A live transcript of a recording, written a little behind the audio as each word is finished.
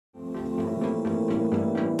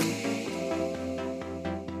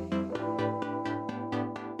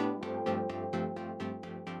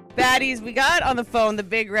Baddies, we got on the phone the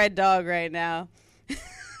big red dog right now.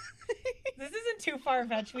 This isn't too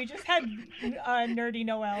far-fetched. We just had Nerdy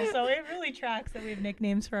Noel, so it really tracks that we have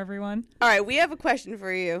nicknames for everyone. All right, we have a question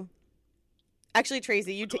for you. Actually,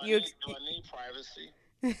 Tracy, Do I need privacy?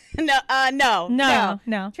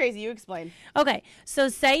 No. Tracy, you explain. Okay, so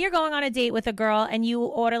say you're going on a date with a girl and you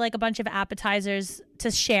order like a bunch of appetizers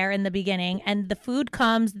to share in the beginning, and the food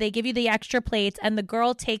comes, they give you the extra plates, and the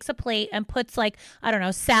girl takes a plate and puts like, I don't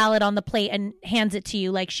know, salad on the plate and hands it to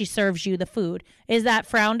you like she serves you the food. Is that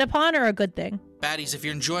frowned upon or a good thing? Baddies, if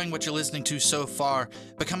you're enjoying what you're listening to so far,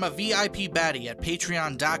 become a VIP baddie at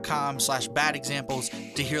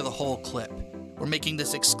patreon.com/badexamples to hear the whole clip. We're making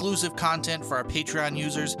this exclusive content for our Patreon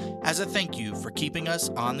users as a thank you for keeping us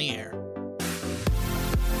on the air.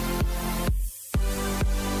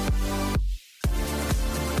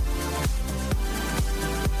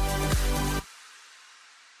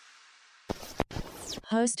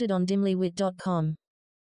 Hosted on dimlywit.com.